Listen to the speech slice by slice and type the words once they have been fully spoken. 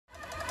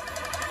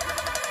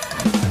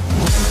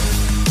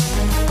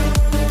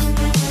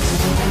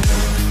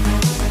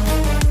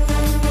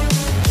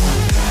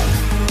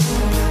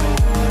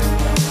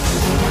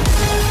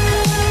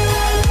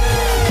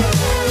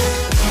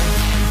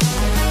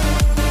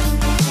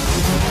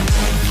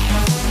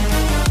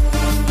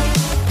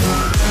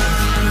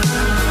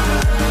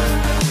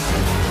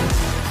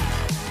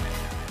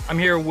I'm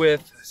here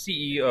with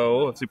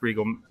CEO of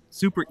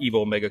Super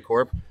Evil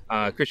Megacorp,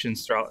 Kristian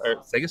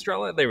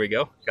Segerstrale. There we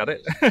go, got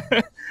it.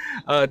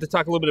 To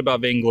talk a little bit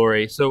about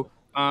Vainglory. So,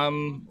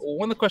 one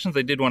of the questions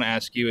I did want to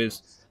ask you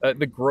is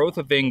the growth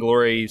of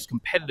Vainglory's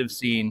competitive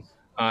scene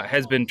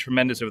has been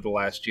tremendous over the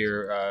last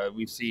year.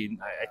 We've seen,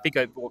 I think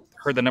I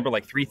heard the number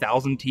like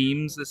 3,000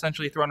 teams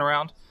essentially thrown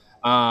around.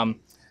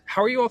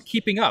 How are you all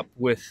keeping up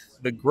with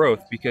the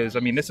growth? Because I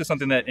mean, this is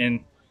something that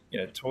in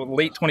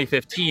late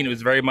 2015, it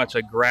was very much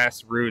a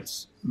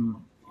grassroots,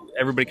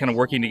 everybody kind of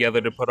working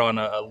together to put on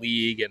a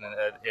league and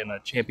a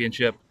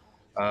championship.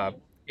 Uh,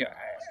 you know,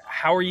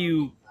 how are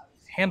you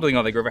handling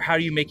all that growth? How are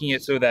you making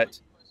it so that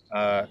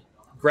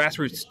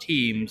grassroots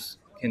teams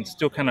can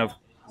still kind of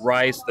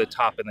rise to the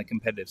top in the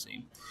competitive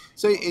scene?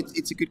 So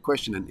it's a good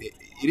question, and it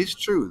is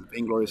true.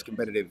 Vainglory's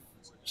competitive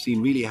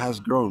scene really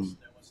has grown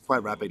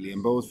quite rapidly,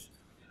 and both,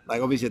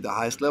 like obviously at the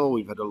highest level,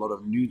 we've had a lot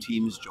of new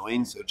teams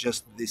join. So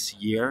just this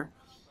year,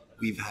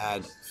 we've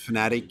had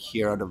Fnatic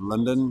here out of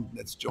London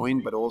that's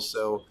joined, but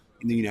also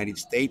in the United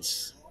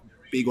States,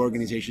 big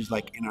organizations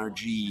like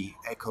NRG,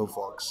 Echo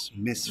Fox,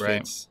 Right.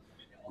 Misfits,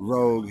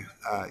 Rogue,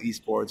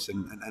 esports,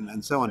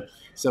 and so on.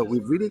 So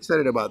we're really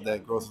excited about the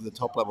growth of the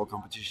top level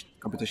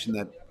competition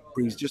that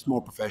brings just more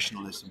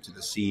professionalism to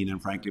the scene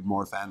and frankly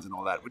more fans and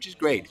all that, which is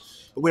great.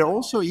 But we're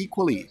also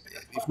equally,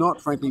 if not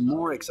frankly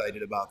more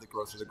excited about the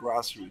growth of the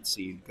grassroots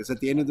scene, because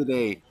at the end of the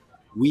day,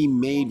 we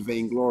made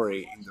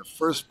Vainglory in the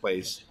first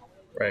place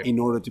Right. in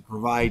order to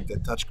provide the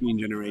touchscreen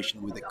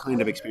generation with the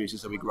kind of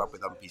experiences that we grew up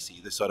with on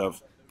PC, the sort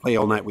of play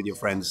all night with your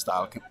friends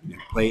style,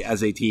 play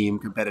as a team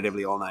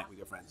competitively all night with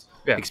your friends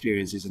Yeah.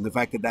 experiences. And the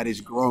fact that that is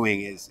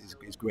growing is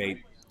great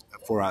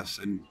for us.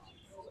 And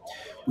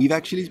we've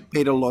actually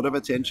paid a lot of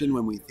attention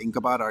when we think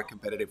about our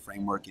competitive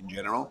framework in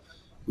general.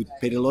 We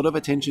paid a lot of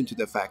attention to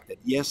the fact that,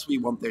 yes, we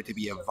want there to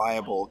be a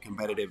viable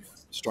competitive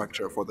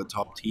structure for the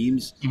top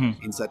teams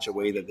in such a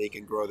way that they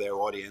can grow their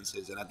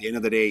audiences. And at the end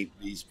of the day,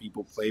 these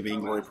people play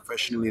Vainglory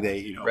professionally.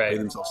 They pay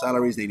themselves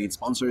salaries, they need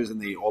sponsors, and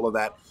they all of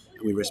that.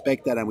 And we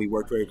respect that, and we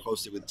work very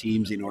closely with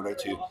teams in order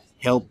to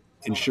help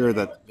ensure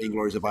that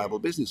Vainglory is a viable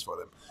business for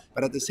them.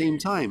 But at the same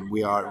time,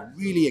 we are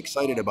really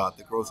excited about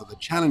the growth of the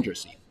challenger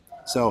scene.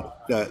 So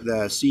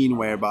the scene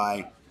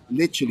whereby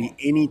literally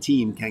any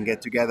team can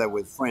get together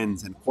with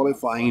friends and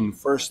qualify in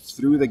first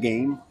through the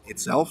game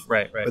itself,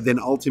 Right. but then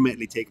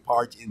ultimately take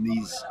part in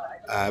these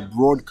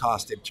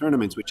broadcasted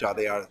tournaments, which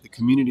the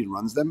community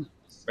runs them,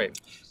 Right.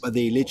 but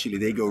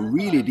they go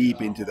really deep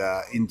into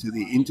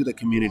the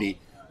community,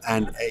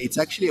 and it's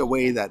actually a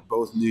way that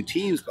both new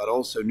teams but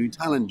also new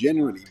talent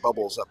generally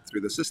bubbles up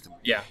through the system.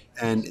 Yeah.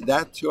 And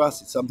that to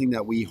us is something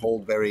that we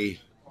hold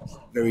very,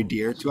 very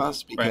dear to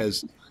us,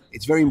 because Right.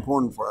 it's very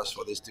important for us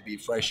for this to be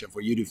fresh and for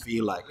you to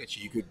feel like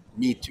actually you could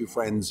meet two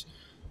friends,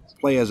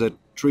 play as a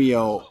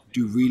trio,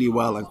 do really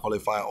well, and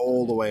qualify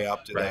all the way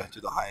up to Right.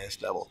 the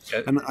highest level.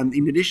 Yeah. And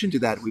in addition to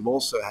that, we've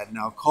also had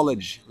now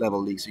college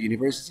level leagues, so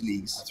university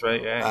leagues. That's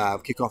right. Yeah.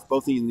 Kick off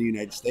both in the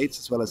United States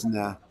as well as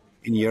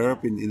in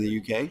Europe, in the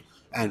UK.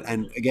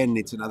 And again,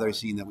 it's another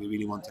scene that we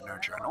really want to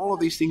nurture. And all of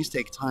these things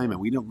take time, and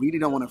we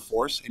don't want to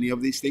force any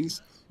of these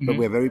things. But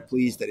we're very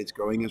pleased that it's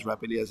growing as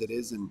rapidly as it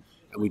is, and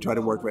we try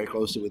to work very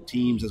closely with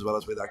teams as well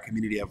as with our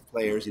community of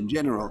players in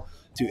general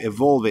to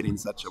evolve it in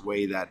such a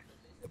way that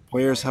the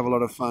players have a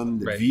lot of fun,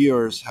 the Right.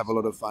 viewers have a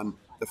lot of fun,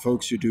 the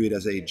folks who do it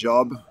as a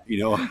job,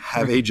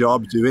 have a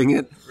job doing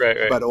it, Right.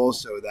 Right. but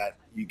also that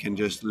you can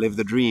just live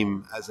the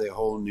dream as a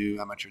whole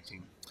new amateur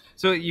team.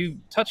 So you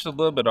touched a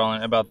little bit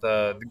on it about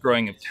the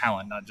growing of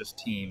talent, not just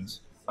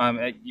teams. On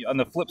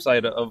the flip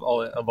side of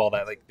all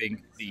that, like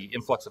being the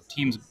influx of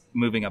teams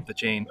moving up the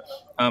chain,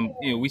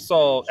 we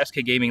saw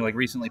SK Gaming like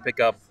recently pick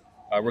up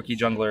rookie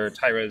jungler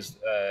Tyrez,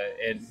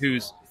 and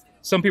who's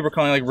some people are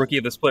calling like rookie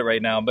of the split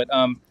right now. But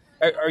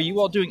are you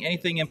all doing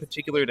anything in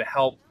particular to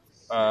help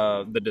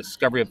the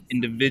discovery of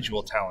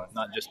individual talent,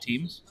 not just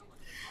teams?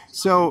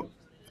 So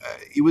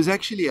it was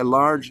actually a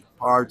large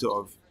part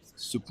of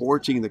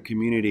supporting the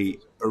community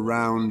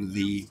around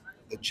the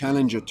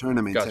challenger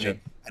tournaments, Gotcha.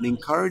 and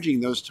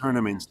encouraging those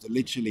tournaments to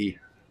literally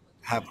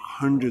have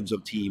hundreds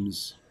of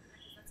teams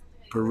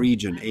per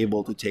region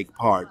able to take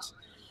part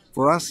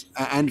for us,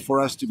 and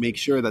for us to make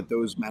sure that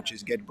those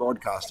matches get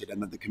broadcasted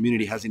and that the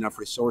community has enough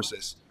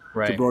resources to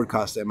Right.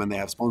 broadcast them, and they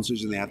have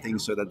sponsors and they have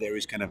things so that there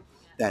is kind of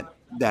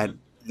that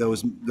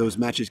those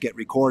matches get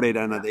recorded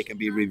and that they can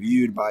be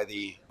reviewed by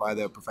the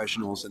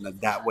professionals, and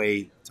that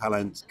way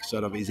talent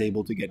sort of is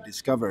able to get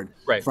discovered.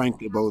 Right.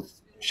 Frankly,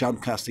 both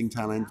shoutcasting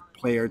talent,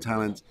 player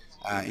talent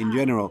in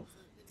general.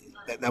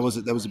 That was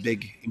a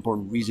big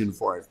important reason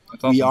for it.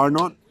 That's We awesome. are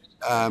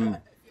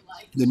not.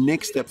 The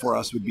next step for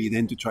us would be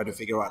then to try to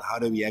figure out how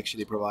do we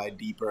actually provide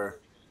deeper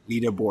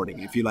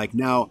leaderboarding. If you like,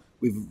 now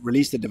we've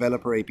released a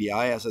developer API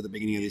as of the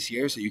beginning of this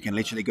year, so you can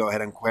literally go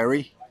ahead and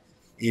query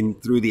in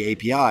through the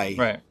API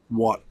Right.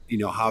 what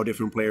how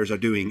different players are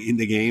doing in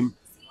the game.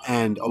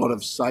 And a lot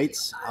of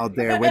sites out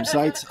there,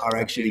 websites, are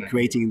actually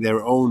creating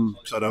their own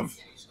sort of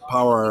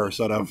power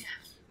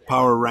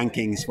power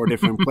rankings for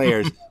different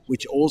players,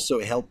 which also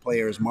help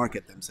players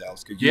market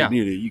themselves. Because Yeah.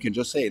 you can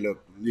just say,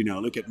 look,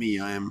 look at me,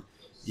 I am,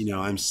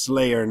 I'm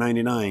Slayer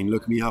 99.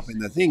 Look me up in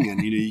the thing,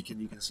 and you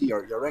can see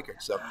your record.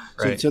 So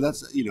Right.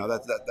 that's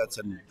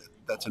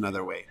that's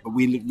another way. But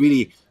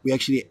we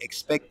actually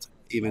expect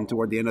even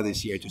toward the end of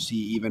this year to see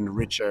even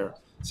richer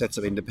sets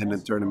of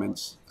independent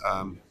tournaments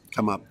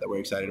come up that we're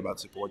excited about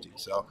supporting.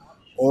 So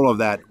all of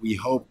that we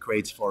hope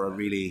creates for a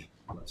really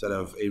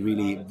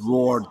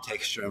broad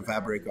texture and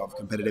fabric of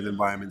competitive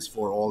environments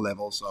for all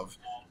levels of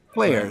Right.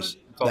 players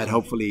It's that awesome.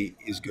 hopefully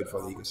is good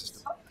for the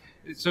ecosystem.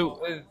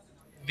 So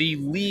the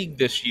league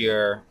this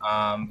year,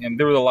 and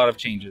there were a lot of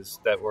changes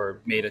that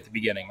were made at the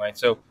beginning, right?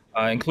 So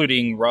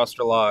including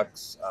roster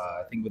locks,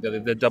 I think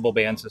with the double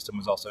ban system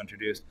was also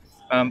introduced.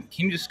 Can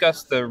you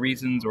discuss the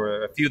reasons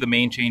or a few of the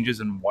main changes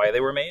and why they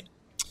were made?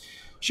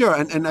 Sure,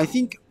 and I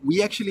think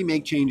we actually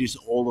make changes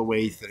all the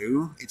way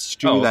through. It's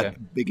true Oh, okay.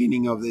 that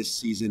beginning of this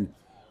season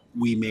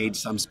we made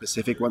some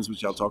specific ones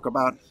which I'll talk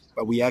about,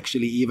 but we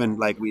actually even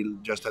like we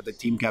just had the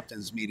team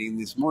captains meeting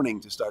this morning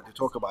to start to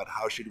talk about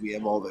how should we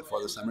evolve it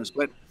for the summer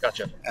split,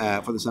 Gotcha.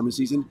 for the summer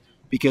season,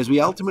 because we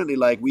ultimately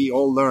we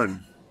all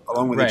learn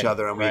along with each Right.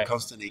 other and we Right.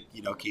 constantly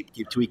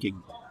keep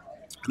tweaking.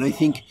 And I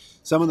think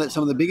some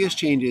of the biggest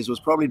changes was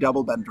probably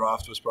double band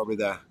draft was probably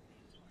the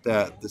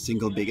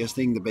single biggest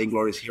thing. The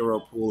Vainglory's hero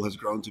pool has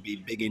grown to be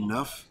big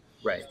enough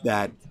Right.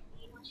 that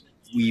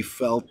we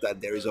felt that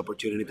there is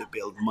opportunity to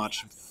build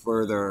much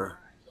further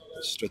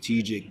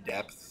strategic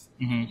depth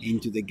Hmm.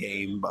 into the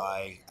game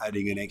by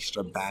adding an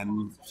extra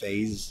ban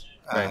phase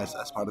Right.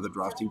 as part of the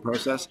drafting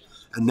process.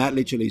 And that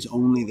literally is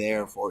only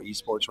there for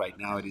esports right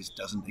now.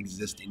 Doesn't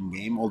exist in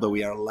game, although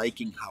we are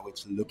liking how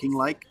it's looking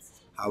like,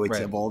 how it's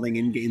Right. evolving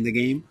in the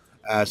game.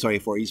 Sorry,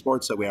 for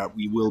esports. So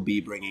we will be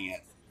bringing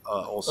it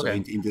also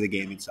Okay. into the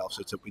game itself.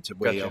 So it's a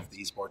way Gotcha. of the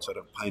esports sort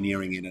of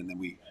pioneering it, and then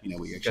we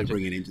actually Gotcha.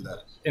 bring it into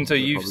And so the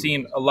you've public.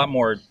 seen a lot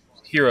more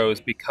heroes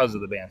because of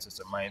the ban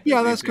system, right?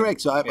 Yeah, that's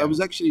correct. So I Yeah. was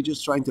actually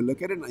just trying to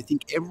look at it, and I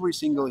think every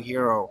single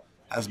hero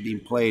has been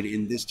played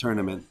in this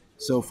tournament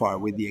so far,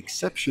 with the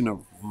exception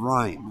of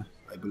Rhyme,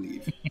 I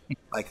believe.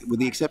 Like with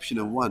the exception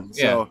of one.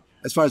 Yeah. So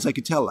as far as I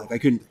could tell, I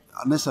couldn't,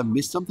 unless I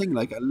missed something.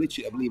 I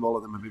believe all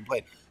of them have been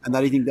played, and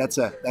that I think that's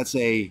a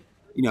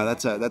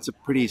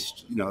pretty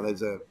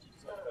there's a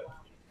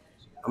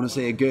I want to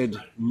say a good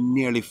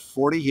nearly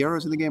 40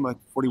 heroes in the game, like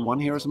 41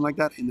 heroes, something like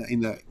that in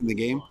the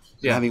game. And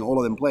Yeah. having all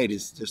of them played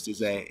is Pretty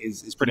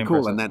pretty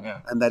cool. impressive. And that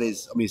Yeah. and that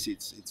is obviously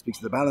it speaks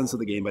to the balance of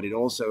the game, but it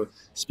also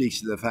speaks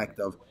to the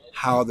fact of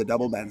how the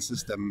double ban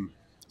system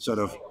sort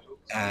of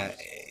uh,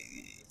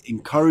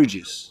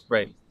 encourages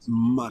Right.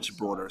 much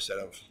broader set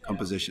of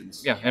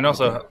compositions Yeah, and out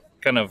there. also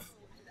kind of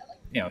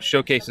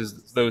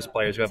showcases those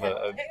players who have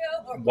a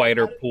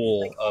wider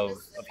pool of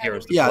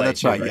heroes to Yeah, play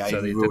that's too, right. right? Yeah,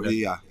 So they tend to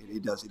yeah,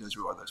 it does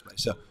reward those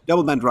plays. So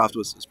double band draft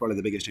was probably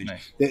the biggest change.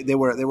 nice. There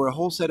were a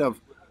whole set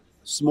of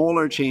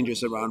smaller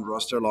changes around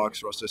roster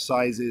locks, roster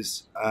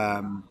sizes,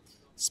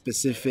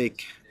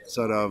 specific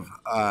sort of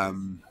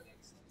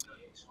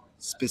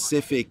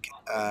specific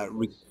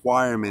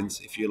requirements,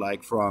 if you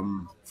like,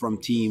 from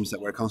teams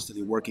that we're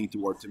constantly working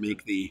toward to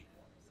make the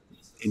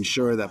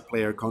ensure that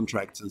player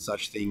contracts and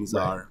such things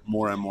Right. are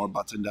more and more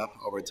buttoned up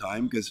over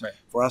time. Because Right.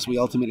 for us, we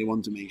ultimately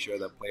want to make sure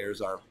that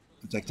players are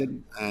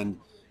protected and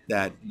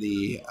that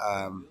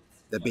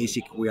that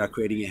basic we are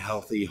creating a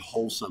healthy,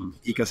 wholesome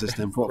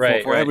ecosystem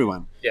Right. for Right.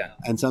 everyone. Yeah.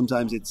 And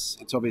sometimes it's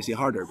obviously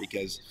harder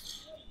because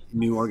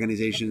new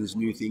organizations,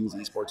 new things,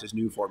 esports is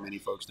new for many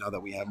folks. Now that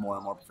we have more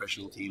and more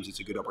professional teams,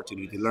 it's a good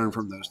opportunity to learn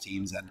from those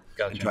teams and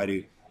Gotcha. try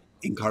to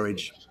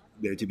encourage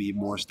there to be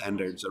more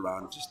standards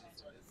around just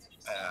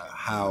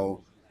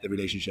how the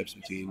relationships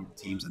between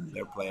teams and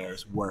their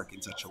players work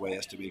in such a way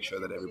as to make sure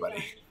that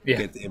everybody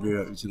Yeah.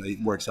 it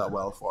works out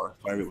well for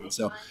everyone.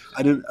 So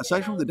I don't,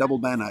 aside from the double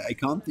ban, I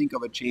can't think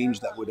of a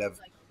change that would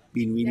have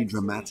been really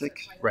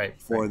dramatic Right.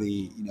 for Right.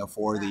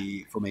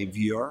 the from a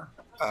viewer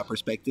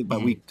perspective.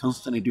 But we Mhm.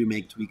 constantly do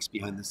make tweaks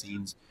behind the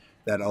scenes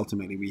that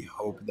ultimately we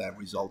hope that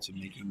results in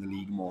making the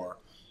league more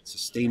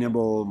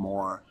sustainable,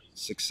 more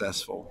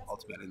successful,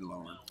 ultimately in the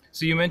long run.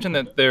 So you mentioned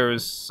that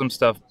there's some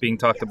stuff being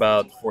talked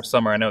about for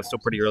summer. I know it's still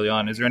pretty early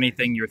on. Is there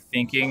anything you're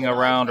thinking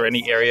around, or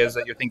any areas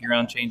that you're thinking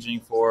around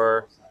changing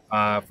for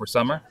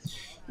summer?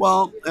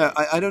 Well,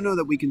 I don't know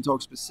that we can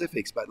talk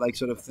specifics, but like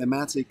sort of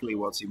thematically,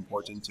 what's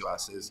important to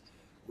us is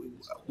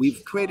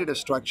we've created a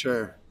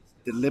structure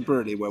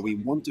deliberately where we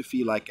want to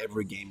feel like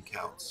every game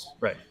counts.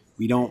 Right.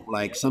 We don't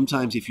like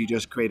sometimes if you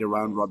just create a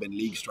round robin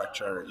league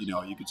structure,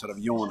 you could sort of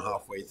yawn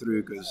halfway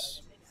through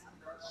because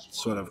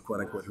sort of quote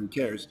unquote who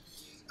cares.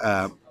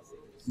 Uh,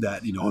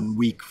 that on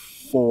week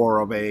 4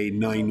 of a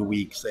 9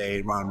 week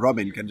say round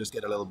robin can just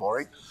get a little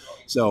boring.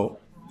 So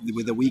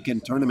with the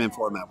weekend tournament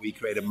format, we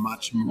create a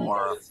much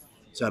more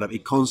sort of,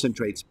 it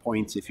concentrates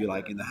points, if you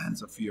like, in the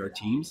hands of fewer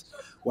teams.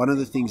 One of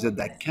the things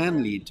that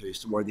can lead to is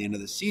toward the end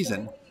of the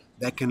season,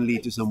 that can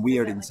lead to some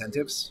weird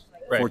incentives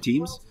for Right.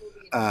 teams.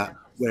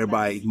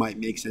 whereby it might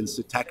make sense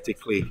to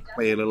tactically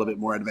play a little bit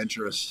more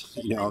adventurous,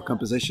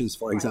 compositions,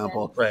 for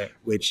example, Right.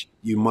 which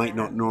you might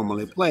not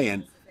normally play.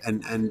 And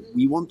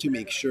we want to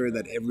make sure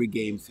that every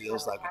game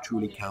feels like it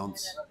truly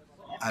counts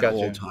at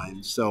all Gotcha.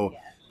 times. So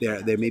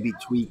there may be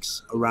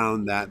tweaks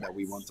around that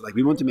we want to like.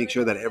 We want to make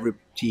sure that every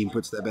team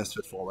puts their best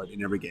foot forward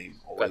in every game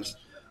Gotcha. always.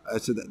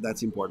 So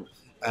that's important.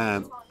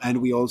 And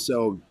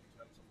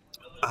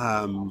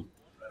um,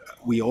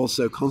 we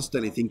also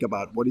constantly think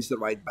about what is the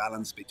right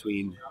balance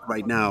between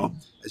right now.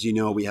 As you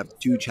know, we have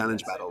two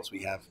challenge battles.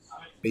 We have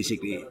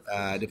basically,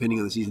 depending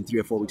on the season, 3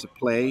 or 4 weeks of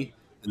play,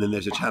 and then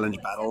there's a challenge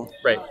battle,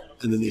 Right.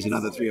 and then there's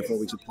another 3 or 4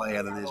 weeks of play,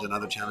 and then there's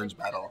another challenge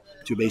battle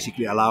to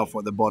basically allow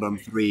for the bottom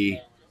three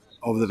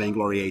of the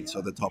Vainglory 8,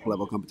 so the top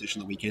level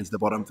competition on the weekends. The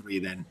bottom three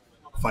then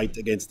fight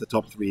against the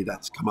top three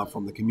that's come up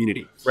from the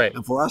community. Right.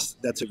 And for us,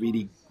 that's a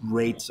really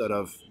great sort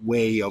of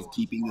way of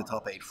keeping the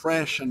top 8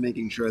 fresh and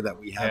making sure that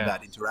we have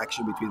that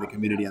interaction between the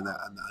community and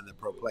the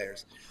pro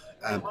players.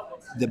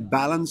 The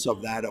balance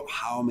of that, of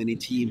how many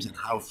teams and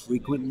how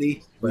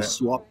frequently we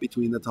swap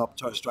between the top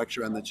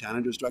structure and the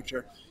challenger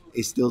structure,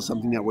 is still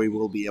something that we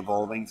will be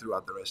evolving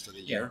throughout the rest of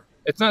the year.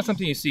 It's not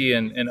something you see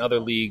in other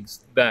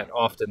leagues that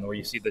often, where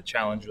you see the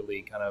Challenger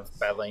League kind of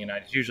battling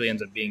United. It usually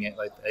ends up being at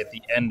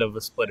the end of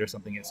a split or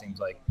something, it seems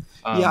like.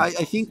 I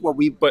think what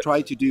we've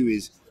tried to do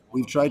is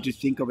we've tried to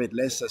think of it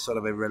less as sort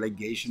of a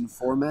relegation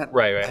format,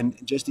 right. and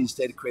just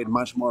instead create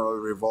much more of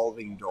a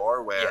revolving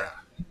door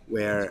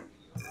where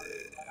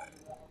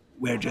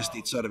just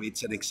it's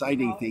an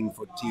exciting thing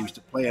for teams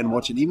to play and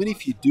watch. And even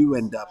if you do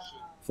end up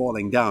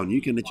falling down,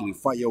 you can literally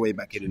fight your way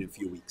back in a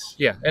few weeks.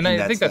 Yeah, and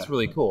I think that's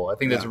really cool. I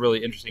think that's a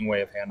really interesting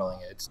way of handling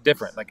it. It's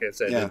different, like I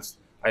said. It's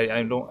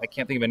I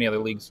can't think of any other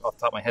leagues off the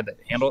top of my head that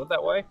handle it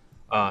that way.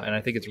 And I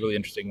think it's a really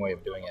interesting way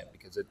of doing it,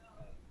 because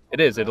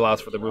it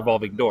allows for the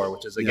revolving door,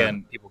 which is,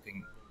 again, people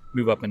can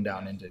move up and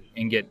down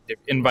and get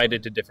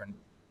invited to different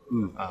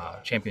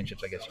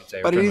championships, I guess you'd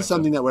say. But it is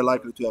something that we're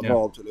likely to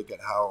evolve to look at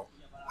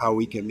how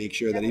we can make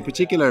sure that, in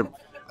particular,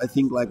 I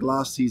think like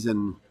last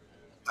season,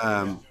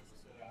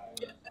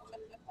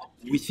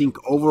 we think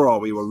overall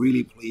we were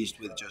really pleased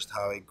with just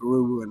how it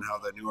grew and how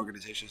the new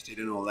organizations did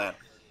and all that.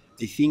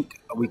 I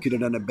think we could have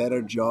done a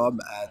better job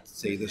at,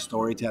 say, the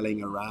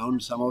storytelling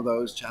around some of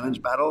those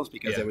challenge battles,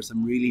 because there were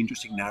some really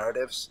interesting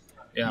narratives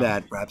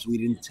that perhaps we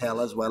didn't tell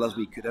as well as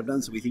we could have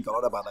done. So we think a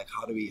lot about, like,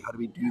 how do we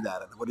do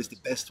that, and what is the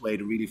best way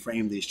to really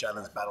frame these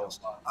challenge battles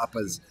up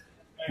as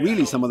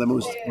really some of the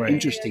most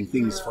interesting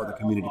things for the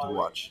community to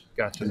watch.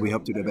 Gotcha. And we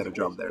hope to do a better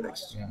job there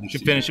next. You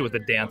should finish it with a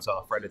dance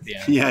off right at the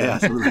end. Yeah,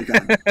 absolutely.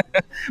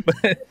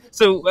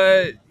 So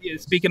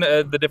speaking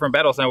of the different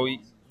battles, now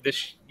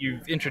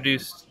you've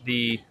introduced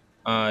the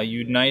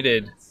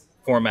United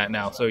format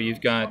now. So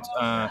you've got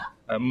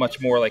a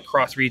much more like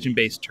cross-region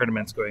based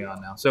tournaments going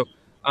on now. So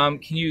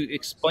can you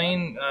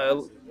explain a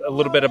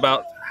little bit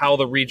about how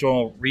the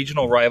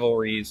regional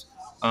rivalries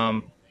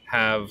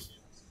have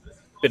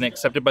been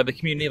accepted by the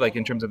community, like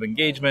in terms of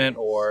engagement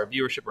or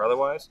viewership or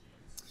otherwise?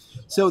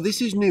 So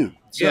this is new.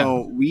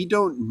 So we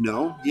don't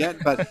know yet,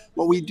 but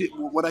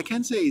what I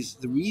can say is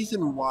the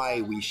reason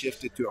why we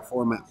shifted to a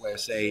format where,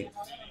 say,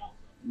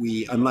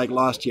 unlike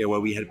last year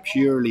where we had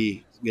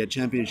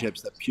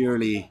championships that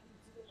purely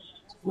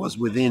was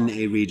within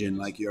a region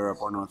like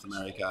Europe or North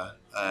America,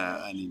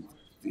 and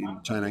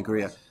in China and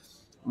Korea.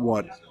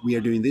 What we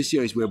are doing this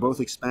year is we're both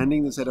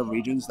expanding the set of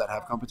regions that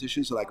have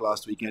competition. So like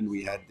last weekend,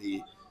 we had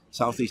the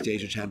Southeast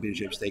Asia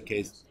Championships take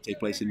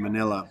place in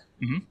Manila,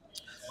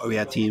 where we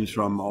had teams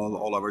from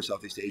all over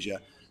Southeast Asia.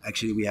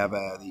 Actually, we have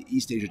the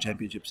East Asia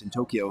Championships in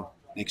Tokyo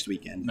next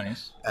weekend.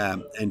 Nice.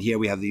 And here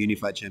we have the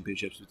Unified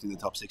Championships between the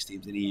top 6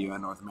 teams in EU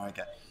and North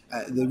America.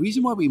 The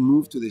reason why we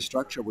moved to this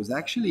structure was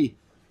actually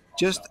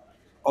just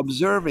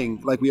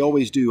observing, like we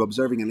always do,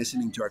 observing and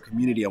listening to our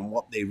community on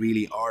what they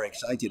really are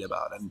excited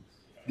about. And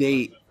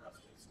they,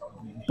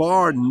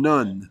 bar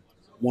none,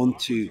 want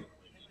to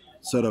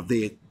sort of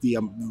the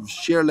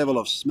sheer level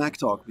of smack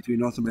talk between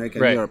North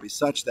America and Europe is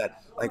such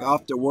that, like,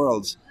 after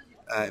Worlds,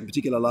 in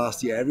particular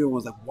last year, everyone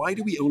was like, why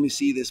do we only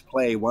see this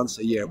play once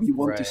a year? We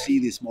want to see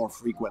this more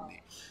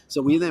frequently.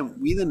 So we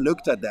then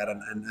looked at that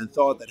and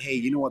thought that, hey,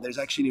 you know what, there's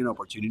actually an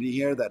opportunity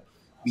here that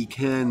we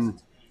can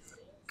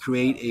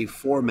create a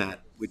format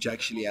which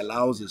actually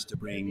allows us to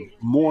bring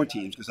more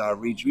teams, because our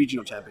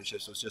regional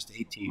championships was just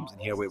 8 teams,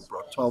 and here we've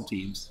brought 12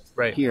 teams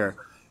here.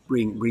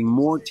 Bring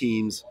more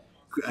teams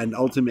and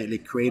ultimately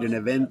create an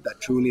event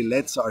that truly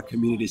lets our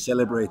community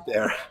celebrate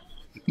their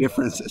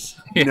differences,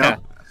 you know?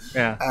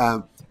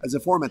 As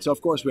a format. So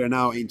of course we are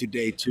now into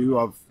day 2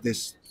 of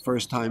this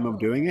first time of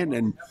doing it,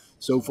 and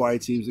so far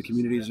it seems the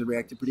community has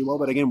reacted pretty well.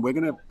 But again, we're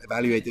going to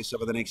evaluate this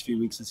over the next few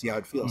weeks and see how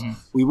it feels.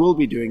 We will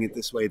be doing it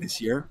this way this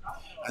year,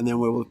 and then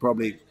we will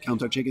probably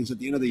count our chickens at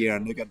the end of the year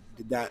and look at,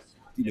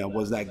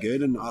 was that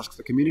good, and ask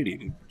the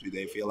community, do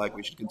they feel like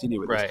we should continue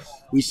with this?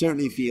 We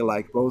certainly feel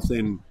like both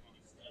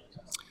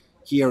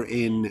here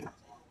in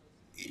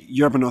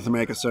Europe and North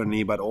America,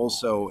 certainly, but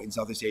also in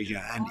Southeast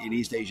Asia and in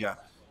East Asia,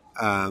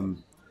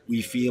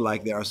 we feel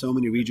like there are so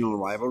many regional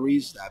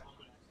rivalries that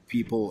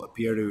people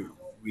appear to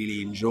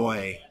really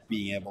enjoy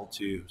being able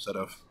to sort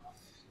of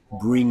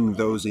bring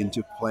those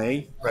into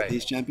play at Right.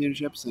 these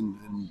championships,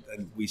 and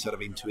we sort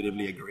of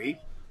intuitively agree.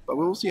 But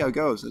we'll see how it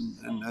goes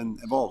and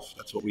evolve.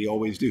 That's what we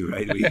always do,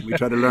 right? We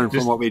try to learn from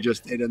Just what we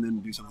just did and then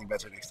do something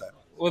better next time.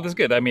 well, that's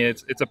good. I mean,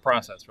 it's a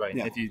process, right?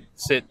 Yeah. If you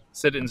sit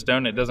it in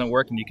stone, it doesn't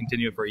work, and you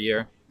continue it for a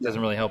year, it doesn't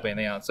Yeah. really help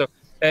anything out. So,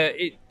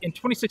 in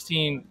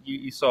 2016,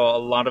 you saw a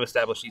lot of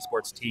established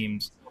esports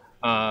teams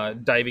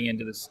diving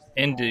into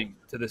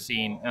the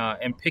scene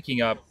and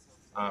picking up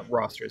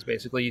rosters.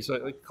 Basically, you saw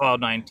like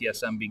Cloud9,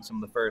 TSM being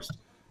some of the first.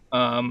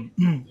 And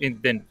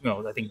then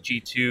I think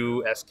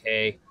G2,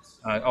 SK,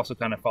 also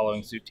kind of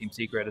following suit, Team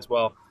Secret as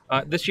well.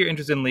 This year,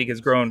 interest in League has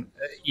grown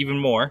even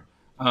more.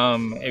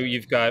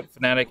 You've got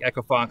Fnatic,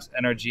 Echo Fox,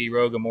 NRG,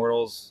 Rogue,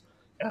 Immortals,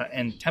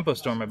 and Tempo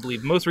Storm, I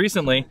believe. Most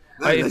recently,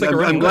 it's like a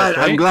running list,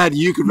 right? I'm glad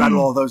you could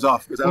rattle all those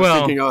off, because I was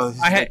thinking, oh,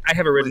 I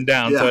have it written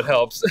down, so it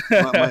helps.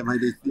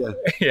 Yeah.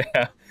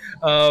 Yeah.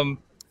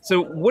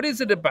 So, what is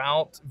it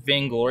about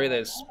Vainglory that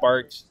has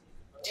sparked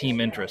team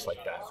interest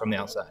like that from the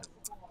outside?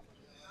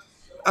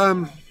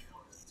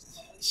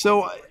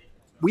 So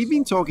we've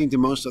been talking to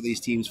most of these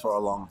teams for a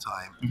long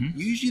time, Mm-hmm.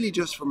 usually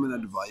just from an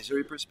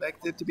advisory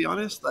perspective, to be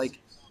honest. Like,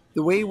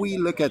 the way we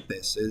look at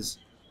this is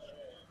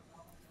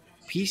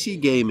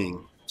PC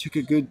gaming took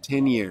a good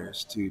 10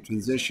 years to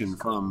transition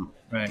from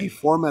a Right.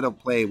 format of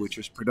play which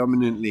was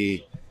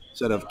predominantly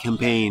sort of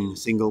campaign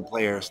single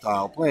player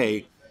style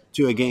play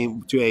to a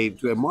game to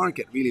a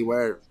market really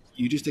where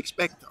you just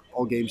expect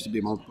all games to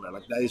be multiplayer.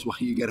 Like, that is why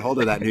you get hold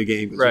of that new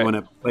game, because you Right. want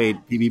to play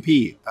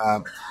PvP.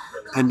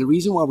 And the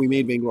reason why we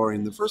made Vainglory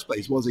in the first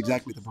place was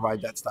exactly to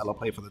provide that style of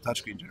play for the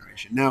touchscreen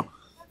generation. Now,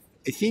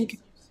 I think,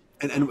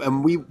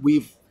 and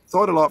we've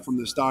thought a lot from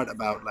the start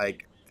about,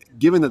 like,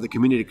 given that the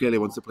community clearly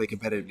wants to play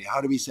competitively,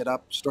 how do we set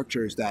up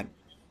structures that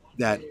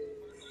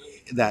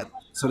that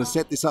sort of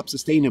set this up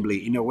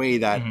sustainably in a way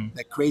that Mm-hmm.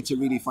 that creates a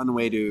really fun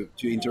way to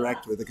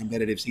interact with the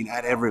competitive scene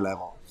at every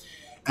level.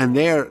 And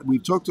there,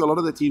 we've talked to a lot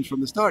of the teams from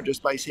the start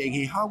just by saying,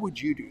 hey, how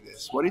would you do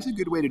this? What is a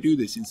good way to do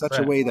this in such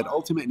a Right. way that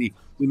ultimately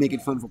we make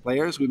it fun for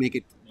players, we make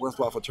it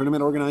worthwhile for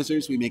tournament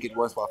organizers, we make it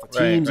worthwhile for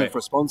Right, teams right. and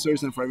for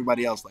sponsors and for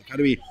everybody else? Like, how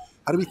do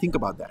we think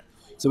about that?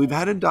 So we've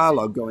had a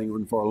dialogue going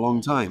on for a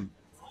long time.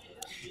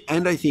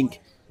 And I think,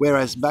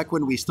 whereas back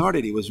when we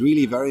started, it was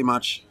really very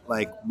much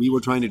like we were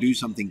trying to do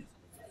something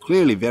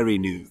clearly very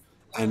new.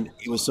 And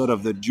it was sort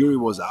of, the jury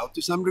was out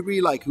to some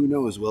degree. Like, who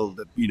knows? Will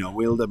the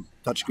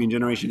touchscreen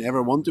generation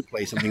ever want to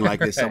play something like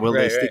this? Or will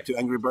they Right, stick right. to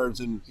Angry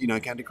Birds and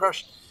Candy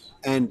Crush?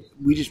 And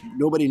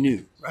nobody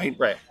knew, right?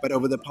 Right. But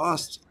over the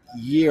past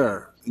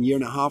year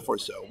and a half or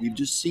so, we've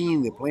just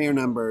seen the player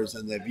numbers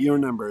and the viewer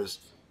numbers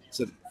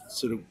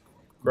sort of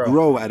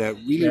grow at a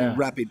really Yeah.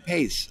 rapid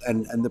pace,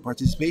 and the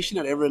participation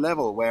at every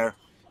level, where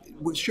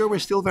we're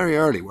still very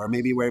early, where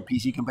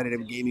PC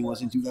competitive gaming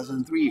was in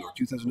 2003 or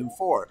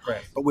 2004,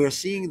 Right. but we're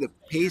seeing the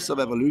pace of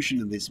evolution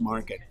in this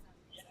market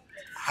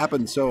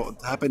happen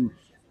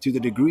to the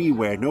degree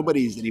where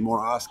nobody's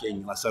anymore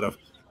asking, sort of,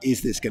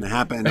 is this going to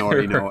happen, or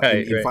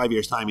Right, in right. 5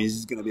 years time, is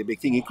this going to be a big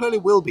thing? It clearly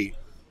will be.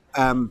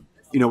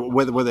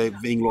 Whether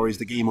Vainglory is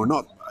the game or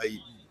not,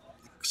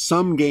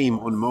 some game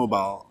on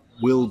mobile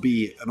will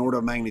be an order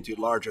of magnitude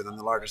larger than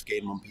the largest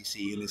game on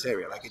PC in this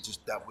area. Like, it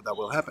just that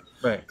will happen.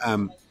 Right.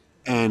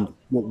 And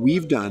what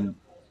we've done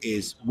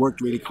is worked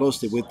really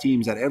closely with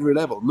teams at every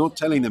level, not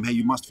telling them, hey,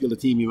 you must field a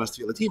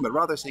team, but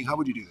rather saying, how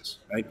would you do this,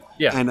 right?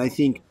 Yeah. And I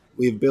think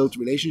we've built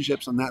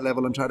relationships on that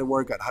level and try to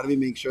work out how do we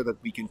make sure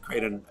that we can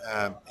create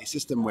a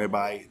system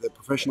whereby the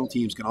professional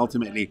teams can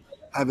ultimately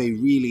have a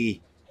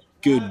really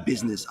good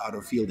business out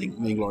of fielding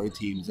Vainglory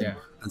teams, Yeah.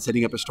 and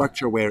setting up a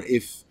structure where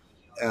if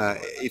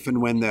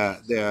and when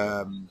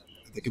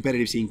the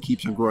competitive scene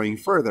keeps on growing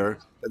further,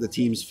 that the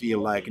teams feel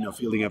like,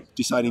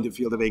 deciding to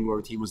field a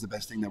Vainglory team was the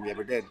best thing that we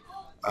ever did.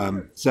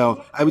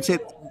 So I would say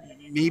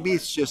maybe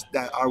it's just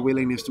that our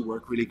willingness to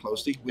work really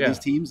closely with Yeah. these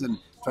teams and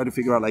try to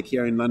figure out, like,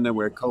 here in London,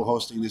 we're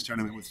co-hosting this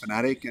tournament with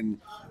Fnatic, and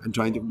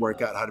trying to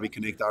work out how do we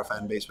connect our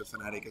fan base with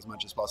Fnatic as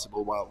much as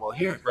possible while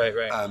here. Right,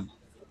 right.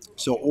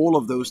 So all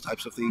of those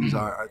types of things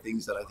are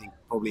things that I think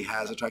probably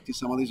has attracted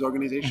some of these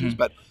organizations, Mhm.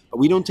 but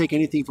we don't take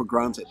anything for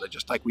granted. Like,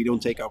 just like we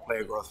don't take our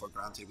player growth for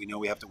granted, we know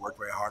we have to work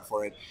very hard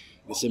for it.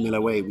 In a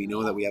similar way, we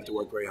know that we have to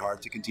work very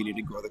hard to continue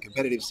to grow the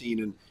competitive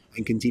scene,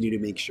 and continue to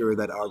make sure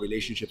that our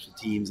relationships with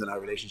teams and our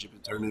relationship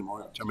with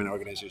tournament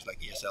organizers like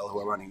ESL, who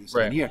are running this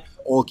event Right. here,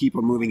 all keep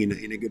on moving in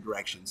a good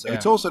direction. So Yeah.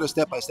 it's all sort of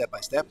step by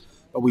step,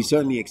 but we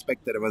certainly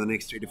expect that over the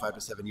next 3 to 5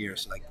 to 7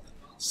 years, like,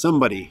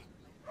 somebody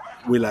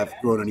will have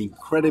grown an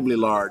incredibly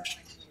large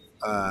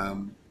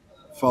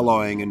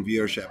following and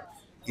viewership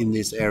in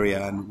this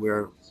area, and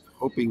we're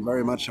hoping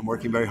very much and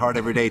working very hard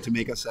every day to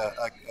make us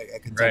a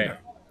contender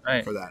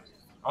Right. for that.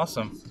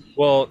 Awesome.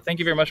 Well, thank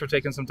you very much for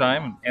taking some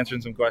time and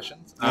answering some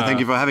questions. Thank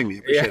you for having me. I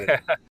appreciate it.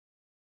 Yeah.